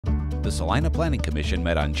The Salina Planning Commission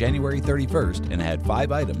met on January 31st and had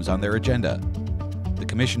 5 items on their agenda. The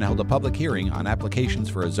Commission held a public hearing on applications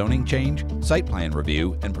for a zoning change, site plan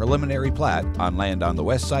review, and preliminary plat on land on the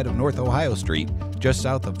west side of North Ohio Street, just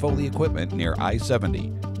south of Foley Equipment near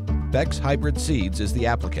I-70. Beck's Hybrid Seeds is the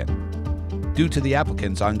applicant. Due to the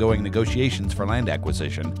applicant's ongoing negotiations for land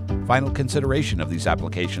acquisition, final consideration of these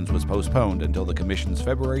applications was postponed until the Commission's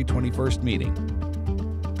February 21st meeting.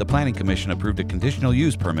 The Planning Commission approved a conditional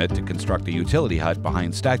use permit to construct a utility hut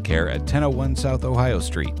behind StatCare at 1001 South Ohio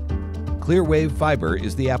Street. Clearwave Fiber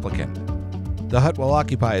is the applicant. The hut will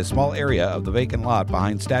occupy a small area of the vacant lot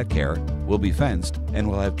behind StatCare, will be fenced, and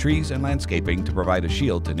will have trees and landscaping to provide a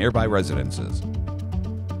shield to nearby residences.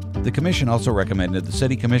 The Commission also recommended the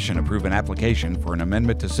City Commission approve an application for an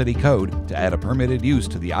amendment to City Code to add a permitted use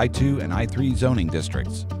to the I-2 and I-3 zoning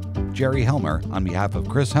districts. Jerry Helmer, on behalf of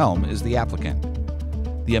Chris Helm, is the applicant.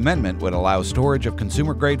 The amendment would allow storage of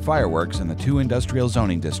consumer-grade fireworks in the 2 industrial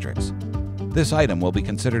zoning districts. This item will be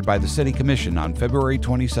considered by the City Commission on February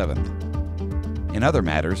 27th. In other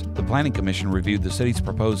matters, the Planning Commission reviewed the city's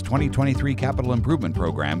proposed 2023 capital improvement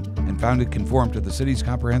program and found it conformed to the city's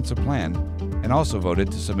comprehensive plan, and also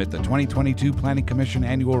voted to submit the 2022 Planning Commission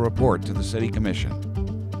annual report to the City Commission.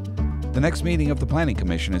 The next meeting of the Planning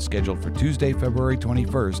Commission is scheduled for Tuesday, February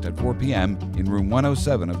 21st at 4 p.m. in room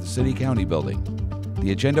 107 of the City County Building.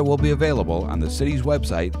 The agenda will be available on the city's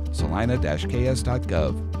website,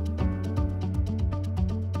 salina-ks.gov.